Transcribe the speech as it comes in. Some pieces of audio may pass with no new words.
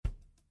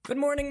Good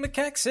morning,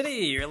 Macaque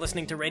City. You're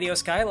listening to Radio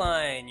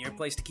Skyline, your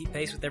place to keep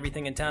pace with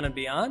everything in town and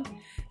beyond.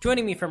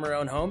 Joining me from her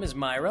own home is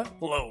Myra.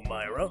 Hello,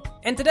 Myra.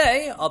 And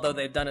today, although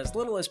they've done as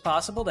little as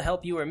possible to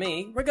help you or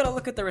me, we're going to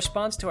look at the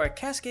response to our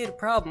cascade of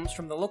problems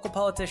from the local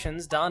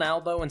politicians Don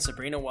Albo and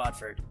Sabrina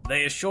Watford.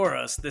 They assure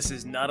us this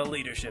is not a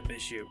leadership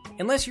issue.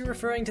 Unless you're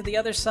referring to the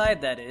other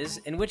side, that is,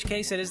 in which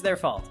case it is their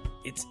fault.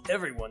 It's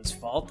everyone's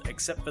fault,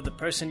 except for the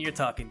person you're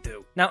talking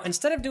to. Now,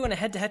 instead of doing a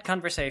head-to-head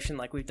conversation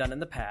like we've done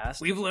in the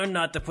past, we've learned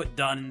not to put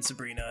Don and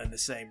Sabrina in the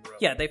same room.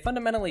 Yeah, they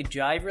fundamentally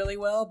jive really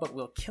well, but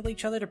we'll kill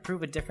each other to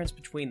prove a difference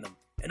between them.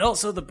 And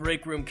also the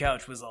break room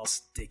couch was all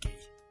sticky.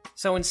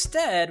 So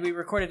instead, we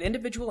recorded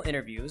individual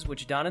interviews,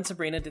 which Don and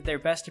Sabrina did their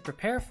best to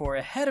prepare for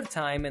ahead of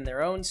time in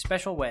their own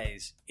special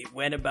ways. It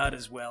went about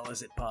as well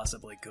as it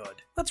possibly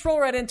could. Let's roll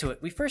right into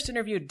it. We first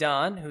interviewed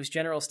Don, whose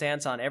general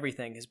stance on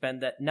everything has been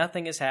that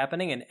nothing is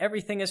happening and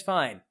everything is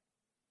fine.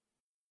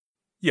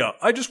 Yeah,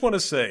 I just want to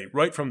say,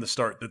 right from the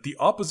start, that the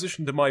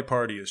opposition to my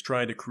party is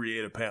trying to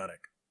create a panic.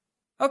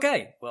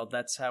 Okay, well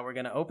that's how we're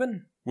gonna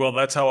open? Well,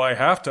 that's how I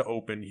have to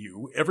open,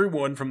 Hugh.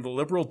 Everyone from the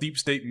liberal deep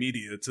state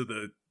media to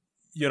the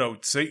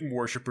Satan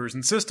worshippers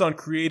insist on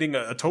creating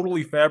a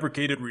totally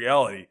fabricated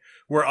reality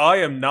where I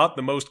am not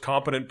the most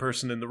competent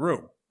person in the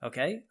room.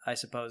 Okay, I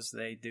suppose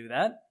they do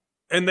that.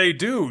 And they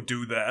do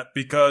that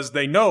because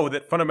they know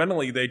that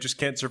fundamentally they just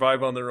can't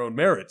survive on their own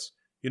merits.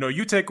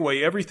 You take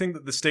away everything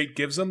that the state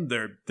gives them,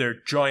 their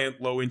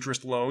giant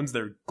low-interest loans,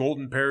 their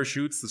golden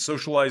parachutes, the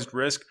socialized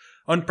risk,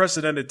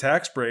 unprecedented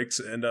tax breaks,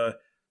 and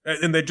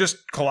they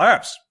just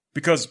collapse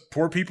because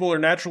poor people are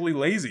naturally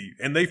lazy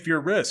and they fear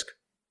risk.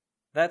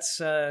 That's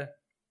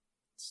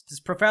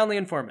profoundly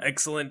informative.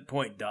 Excellent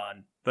point,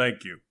 Don.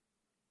 Thank you.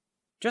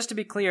 Just to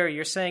be clear,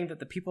 you're saying that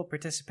the people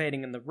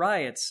participating in the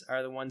riots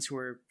are the ones who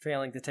are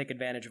failing to take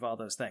advantage of all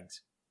those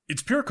things.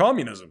 It's pure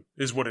communism,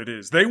 is what it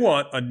is. They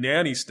want a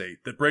nanny state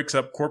that breaks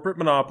up corporate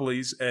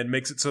monopolies and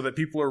makes it so that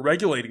people are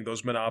regulating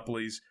those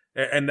monopolies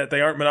and that they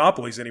aren't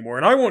monopolies anymore.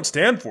 And I won't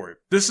stand for it.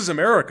 This is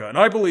America, and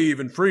I believe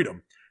in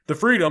freedom. The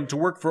freedom to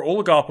work for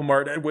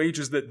Oligopomart at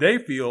wages that they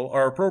feel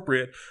are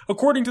appropriate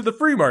according to the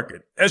free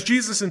market, as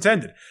Jesus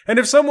intended. And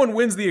if someone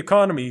wins the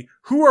economy,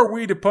 who are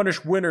we to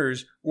punish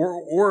winners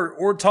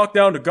or talk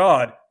down to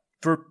God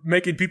for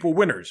making people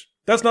winners?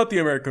 That's not the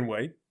American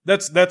way.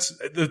 That's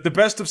the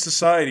best of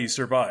society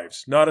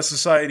survives, not a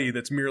society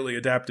that's merely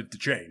adaptive to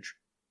change.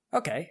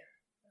 Okay.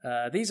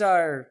 These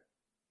are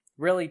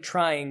really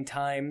trying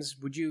times.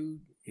 Were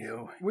you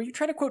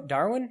trying to quote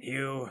Darwin?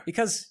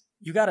 Because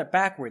you got it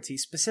backwards. He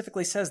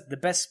specifically says the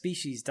best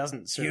species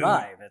doesn't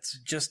survive. It's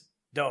just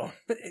don't.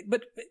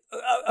 But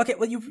okay.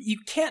 Well, you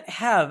can't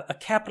have a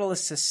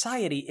capitalist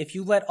society if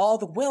you let all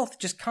the wealth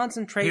just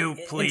concentrate.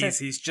 Please.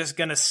 He's just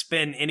gonna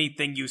spin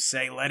anything you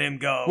say. Let him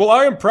go. Well,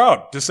 I am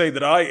proud to say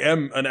that I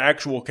am an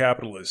actual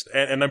capitalist,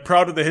 and I'm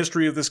proud of the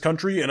history of this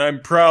country, and I'm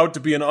proud to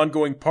be an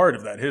ongoing part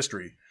of that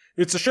history.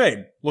 It's a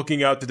shame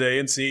looking out today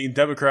and seeing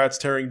Democrats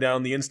tearing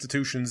down the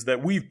institutions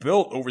that we've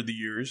built over the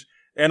years,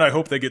 and I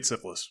hope they get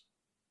syphilis.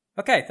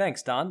 Okay,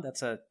 thanks, Don.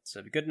 That's a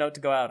good note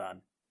to go out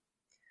on.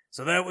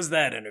 So that was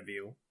that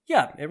interview.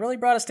 Yeah, it really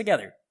brought us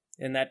together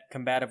in that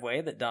combative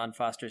way that Don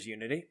fosters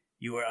unity.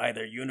 You were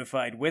either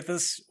unified with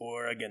us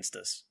or against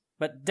us.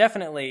 But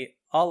definitely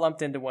all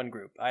lumped into one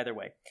group, either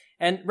way.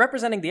 And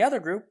representing the other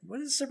group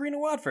was Sabrina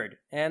Watford,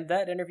 and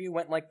that interview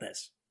went like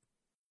this.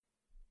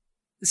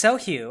 So,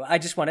 Hugh, I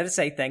just wanted to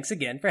say thanks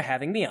again for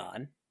having me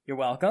on. You're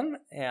welcome,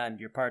 and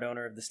you're part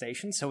owner of the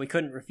station, so we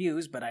couldn't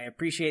refuse, but I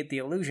appreciate the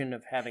illusion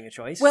of having a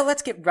choice. Well,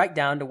 let's get right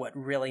down to what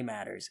really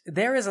matters.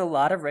 There is a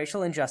lot of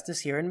racial injustice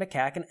here in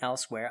Macaque and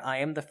elsewhere. I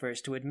am the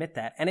first to admit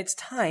that, and it's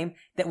time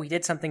that we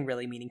did something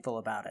really meaningful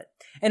about it.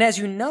 And as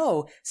you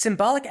know,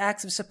 symbolic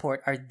acts of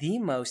support are the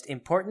most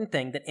important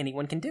thing that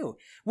anyone can do,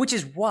 which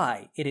is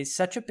why it is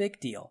such a big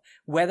deal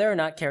whether or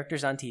not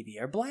characters on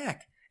TV are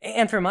black.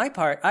 And for my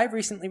part, I've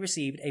recently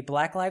received a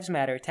Black Lives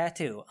Matter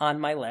tattoo on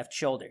my left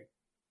shoulder.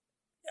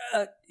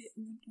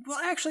 Well,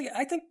 actually,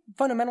 I think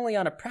fundamentally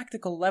on a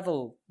practical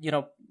level,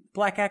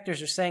 black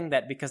actors are saying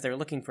that because they're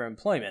looking for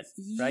employment,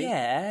 right?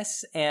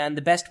 Yes, and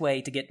the best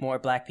way to get more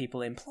black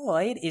people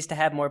employed is to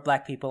have more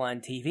black people on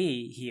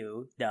TV,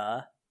 Hugh,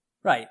 duh.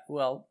 Right,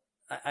 well,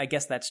 I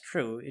guess that's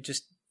true. It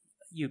just,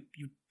 you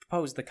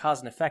propose the cause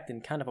and effect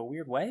in kind of a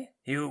weird way.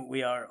 Hugh,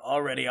 we are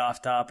already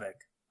off topic.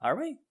 Are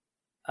we?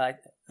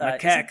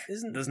 Macaque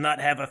does not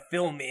have a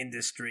film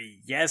industry.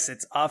 Yes,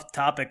 it's off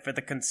topic for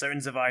the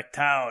concerns of our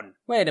town.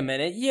 Wait a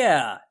minute,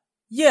 yeah,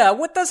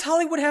 what does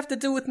Hollywood have to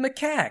do with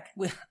Macaque?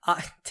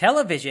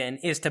 Television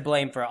is to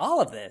blame for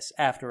all of this,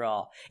 after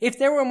all. If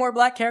there were more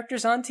black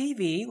characters on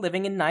TV,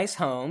 living in nice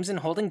homes and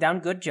holding down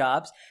good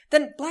jobs,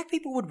 then black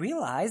people would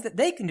realize that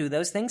they can do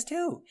those things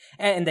too.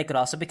 And they could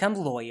also become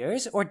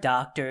lawyers or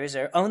doctors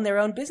or own their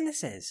own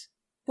businesses.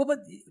 Well, but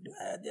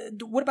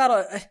what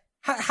about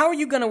How are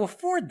you going to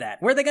afford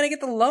that? Where are they going to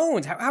get the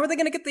loans? How are they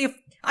going to get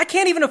I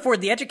can't even afford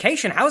the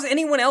education. How is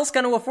anyone else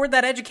going to afford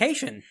that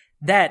education?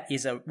 That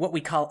is what we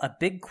call a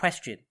big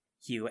question.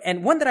 Hugh,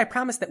 and one that I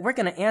promise that we're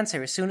going to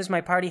answer as soon as my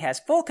party has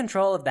full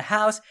control of the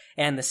House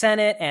and the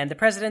Senate and the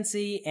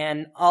presidency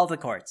and all the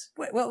courts.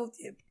 Well,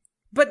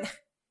 but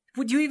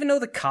would you even know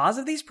the cause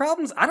of these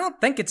problems? I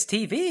don't think it's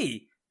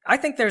TV. I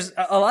think there's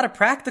a lot of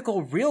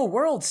practical,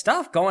 real-world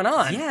stuff going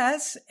on.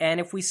 Yes, and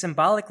if we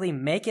symbolically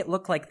make it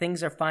look like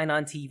things are fine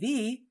on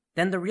TV,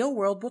 then the real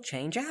world will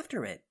change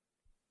after it.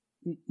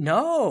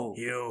 No.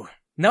 Hugh.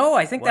 No,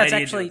 I think that's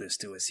actually... actually... Why do you do this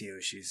to us, Hugh?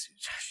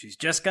 She's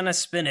just gonna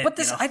spin it. But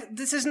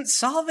this isn't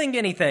solving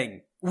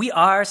anything. We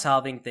are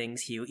solving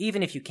things, Hugh,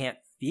 even if you can't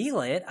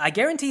feel it. I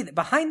guarantee that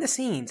behind the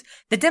scenes,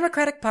 the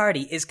Democratic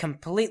Party is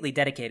completely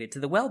dedicated to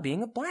the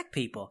well-being of black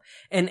people.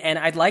 And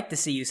I'd like to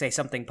see you say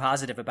something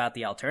positive about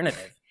the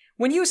alternative.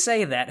 When you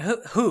say that,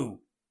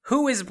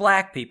 who is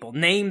black people?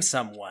 Name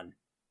someone.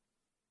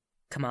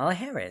 Kamala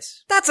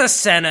Harris. That's a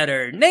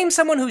senator. Name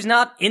someone who's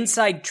not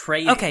inside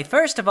trading. Okay,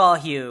 first of all,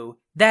 Hugh,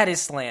 that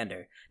is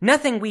slander.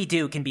 Nothing we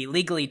do can be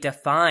legally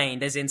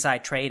defined as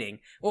inside trading,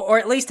 or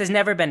at least has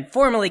never been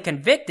formally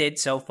convicted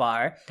so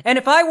far. And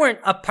if I weren't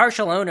a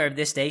partial owner of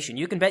this station,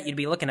 you can bet you'd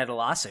be looking at a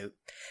lawsuit.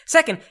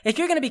 Second, if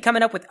you're going to be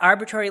coming up with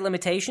arbitrary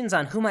limitations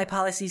on who my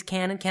policies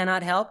can and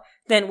cannot help,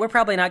 then we're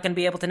probably not going to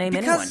be able to name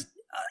anyone.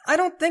 I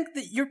don't think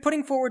that you're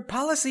putting forward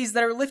policies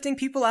that are lifting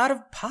people out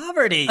of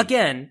poverty.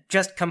 Again,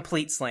 just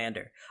complete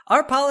slander.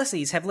 Our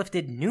policies have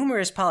lifted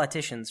numerous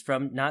politicians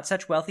from not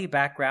such wealthy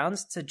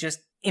backgrounds to just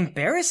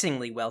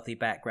embarrassingly wealthy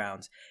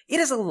backgrounds. It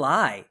is a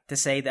lie to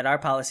say that our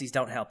policies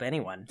don't help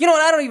anyone. You know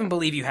what? I don't even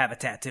believe you have a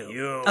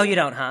tattoo. Oh, you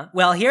don't, huh?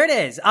 Well, here it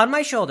is, on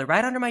my shoulder,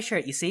 right under my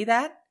shirt. You see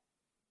that?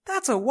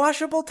 That's a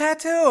washable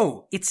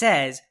tattoo. It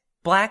says...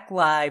 Black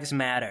Lives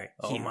Matter.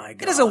 Oh my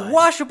God. It is a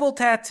washable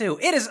tattoo.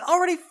 It is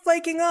already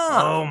flaking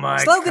off. Oh my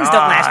God. Slogans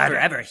don't last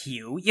forever,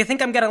 Hugh. You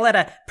think I'm gonna let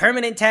a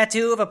permanent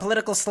tattoo of a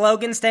political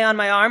slogan stay on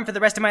my arm for the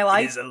rest of my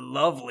life? It is a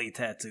lovely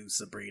tattoo,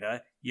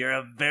 Sabrina. You're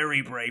a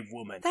very brave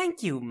woman.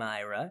 Thank you,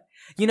 Myra.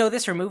 You know,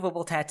 this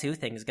removable tattoo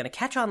thing is gonna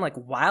catch on like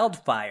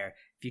wildfire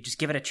if you just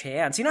give it a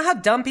chance. You know how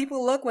dumb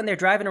people look when they're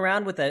driving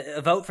around with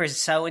a vote for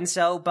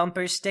so-and-so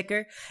bumper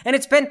sticker? And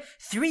it's been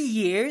 3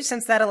 years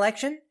since that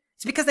election?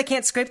 It's because they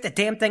can't scrape the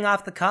damn thing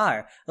off the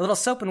car. A little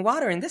soap and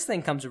water and this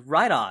thing comes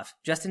right off,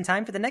 just in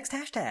time for the next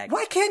hashtag.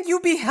 Why can't you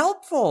be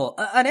helpful?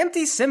 An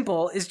empty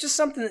symbol is just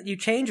something that you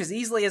change as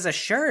easily as a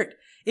shirt.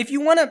 If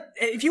you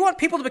want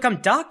people to become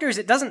doctors,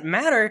 it doesn't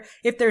matter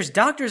if there's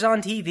doctors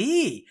on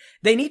TV.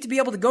 They need to be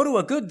able to go to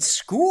a good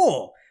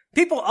school.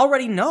 People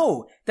already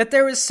know that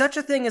there is such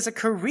a thing as a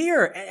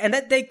career and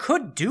that they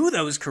could do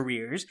those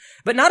careers,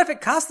 but not if it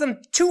costs them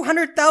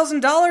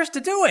 $200,000 to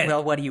do it.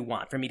 Well, what do you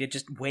want? For me to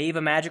just wave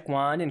a magic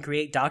wand and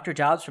create doctor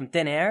jobs from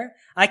thin air?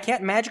 I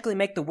can't magically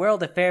make the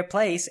world a fair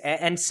place,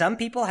 and some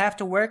people have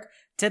to work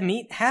to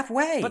meet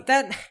halfway.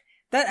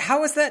 But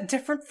how is that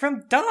different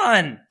from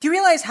Dawn? Do you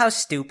realize how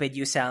stupid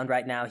you sound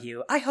right now,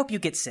 Hugh? I hope you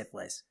get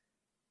syphilis.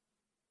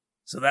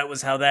 So that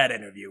was how that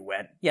interview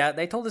went. Yeah,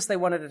 they told us they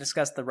wanted to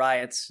discuss the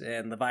riots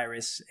and the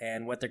virus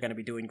and what they're going to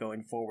be doing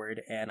going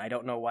forward, and I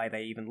don't know why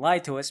they even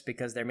lied to us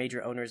because they're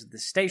major owners of the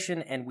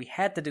station, and we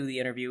had to do the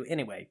interview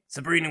anyway.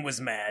 Sabrina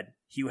was mad.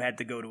 Hugh had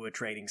to go to a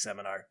training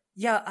seminar.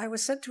 Yeah, I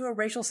was sent to a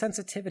racial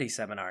sensitivity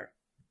seminar.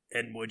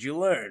 And what'd you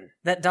learn?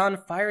 That Don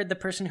fired the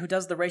person who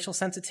does the racial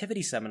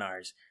sensitivity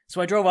seminars.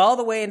 So I drove all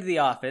the way into the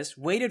office,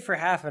 waited for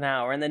half an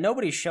hour, and then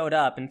nobody showed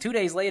up, and 2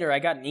 days later I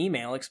got an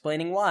email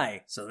explaining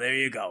why. So there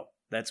you go.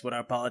 That's what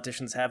our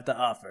politicians have to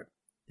offer.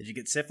 Did you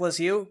get syphilis,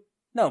 Hugh?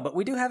 No, but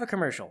we do have a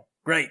commercial.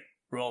 Great.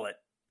 Roll it.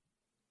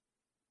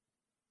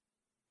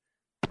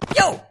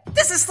 Yo!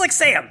 This is Slick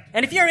Sam!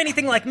 And if you're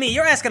anything like me,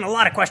 you're asking a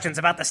lot of questions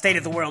about the state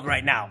of the world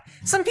right now.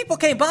 Some people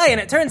came by and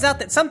it turns out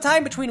that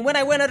sometime between when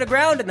I went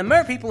underground and the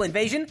Mer People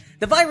invasion,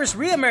 the virus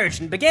reemerged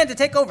and began to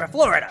take over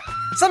Florida.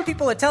 Some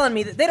people are telling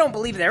me that they don't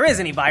believe there is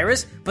any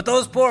virus, but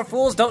those poor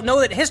fools don't know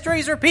that history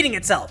is repeating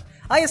itself.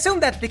 I assume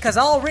that's because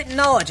all written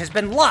knowledge has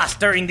been lost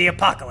during the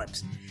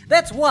apocalypse.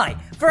 That's why,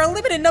 for a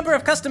limited number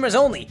of customers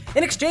only,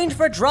 in exchange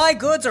for dry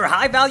goods or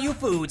high-value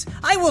foods,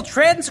 I will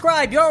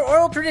transcribe your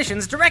oral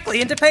traditions directly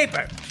into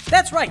paper.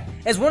 That's right,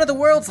 as one of the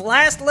world's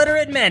last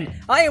literate men,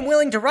 I am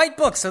willing to write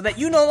books so that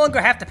you no longer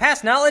have to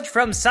pass knowledge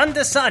from son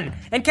to son,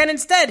 and can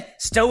instead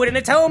stow it in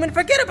a tome and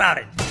forget about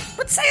it.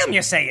 But Sam,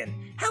 you're saying,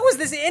 how is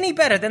this any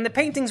better than the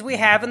paintings we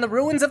have in the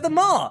ruins of the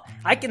mall?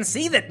 I can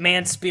see that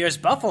man spears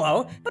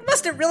buffalo, but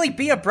must it really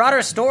be a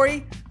broader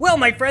story? Well,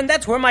 my friend,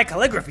 that's where my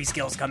calligraphy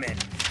skills come in.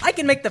 I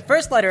can make the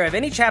first letter of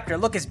any chapter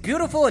look as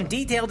beautiful and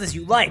detailed as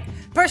you like,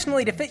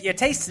 personally to fit your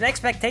tastes and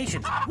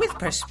expectations, with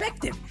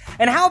perspective.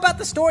 And how about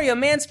the story of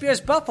man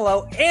spears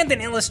buffalo and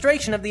an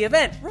illustration of the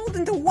event, rolled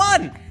into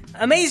one?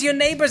 Amaze your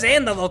neighbors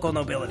and the local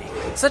nobility.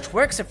 Such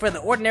works are for the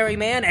ordinary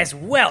man as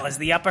well as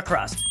the upper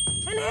crust.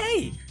 And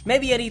hey,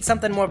 maybe I need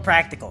something more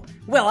practical.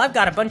 Well, I've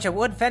got a bunch of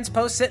wood fence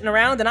posts sitting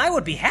around, and I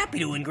would be happy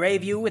to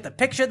engrave you with a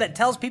picture that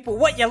tells people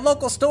what your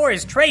local store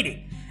is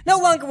trading. No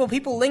longer will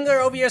people linger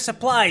over your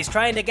supplies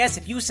trying to guess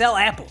if you sell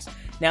apples.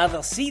 Now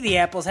they'll see the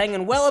apples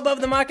hanging well above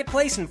the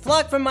marketplace and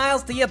flock for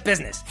miles to your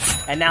business.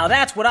 And now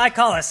that's what I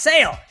call a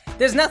sale.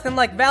 There's nothing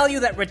like value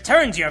that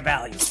returns your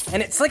value.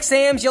 And at Slick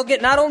Sam's, you'll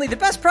get not only the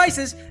best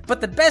prices, but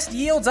the best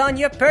yields on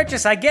your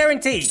purchase, I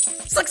guarantee.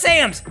 Slick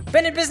Sam's!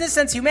 Been in business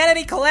since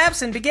humanity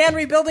collapsed and began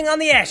rebuilding on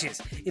the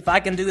ashes. If I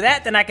can do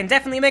that, then I can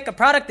definitely make a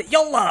product that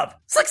you'll love.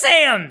 Slick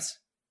Sam's!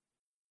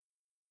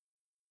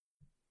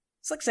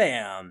 Slick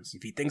Sam's.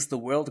 If he thinks the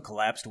world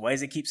collapsed, why does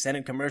he keep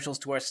sending commercials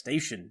to our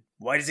station?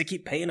 Why does he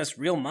keep paying us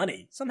real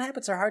money? Some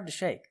habits are hard to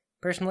shake.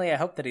 Personally, I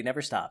hope that he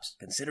never stops.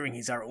 Considering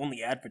he's our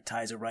only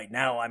advertiser right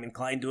now, I'm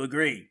inclined to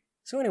agree.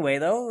 So anyway,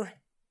 though,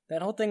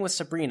 that whole thing with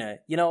Sabrina,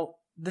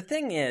 the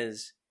thing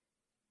is,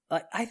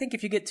 I think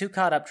if you get too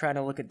caught up trying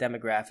to look at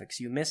demographics,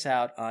 you miss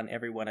out on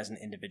everyone as an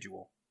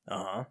individual.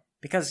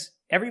 Because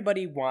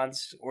everybody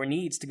wants or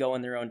needs to go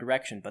in their own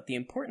direction, but the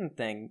important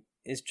thing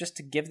is just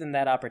to give them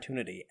that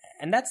opportunity.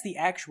 And that's the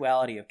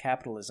actuality of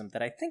capitalism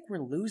that I think we're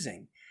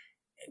losing.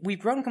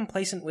 We've grown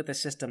complacent with a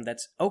system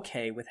that's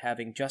okay with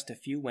having just a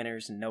few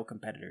winners and no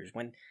competitors,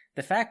 when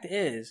the fact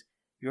is,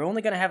 you're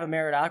only going to have a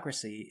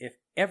meritocracy if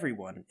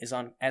everyone is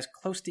on as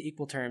close to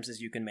equal terms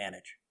as you can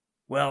manage.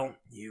 Well,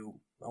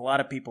 a lot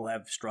of people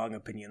have strong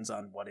opinions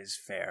on what is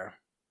fair.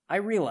 I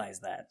realize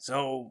that.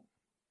 So,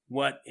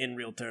 what in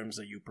real terms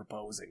are you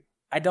proposing?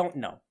 I don't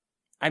know.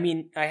 I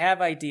mean, I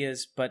have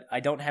ideas, but I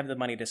don't have the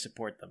money to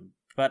support them.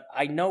 But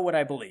I know what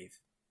I believe.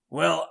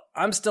 Well,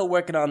 I'm still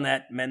working on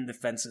that mend the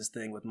fences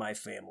thing with my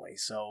family,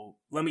 so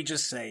let me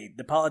just say,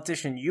 the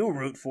politician you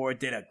root for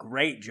did a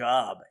great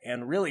job,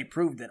 and really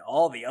proved that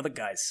all the other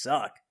guys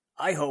suck.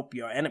 I hope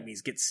your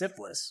enemies get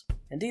syphilis.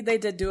 Indeed, they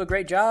did do a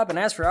great job, and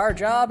as for our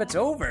job, it's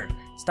over.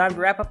 It's time to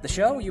wrap up the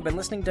show. You've been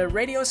listening to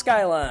Radio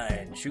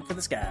Skyline. Shoot for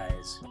the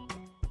skies.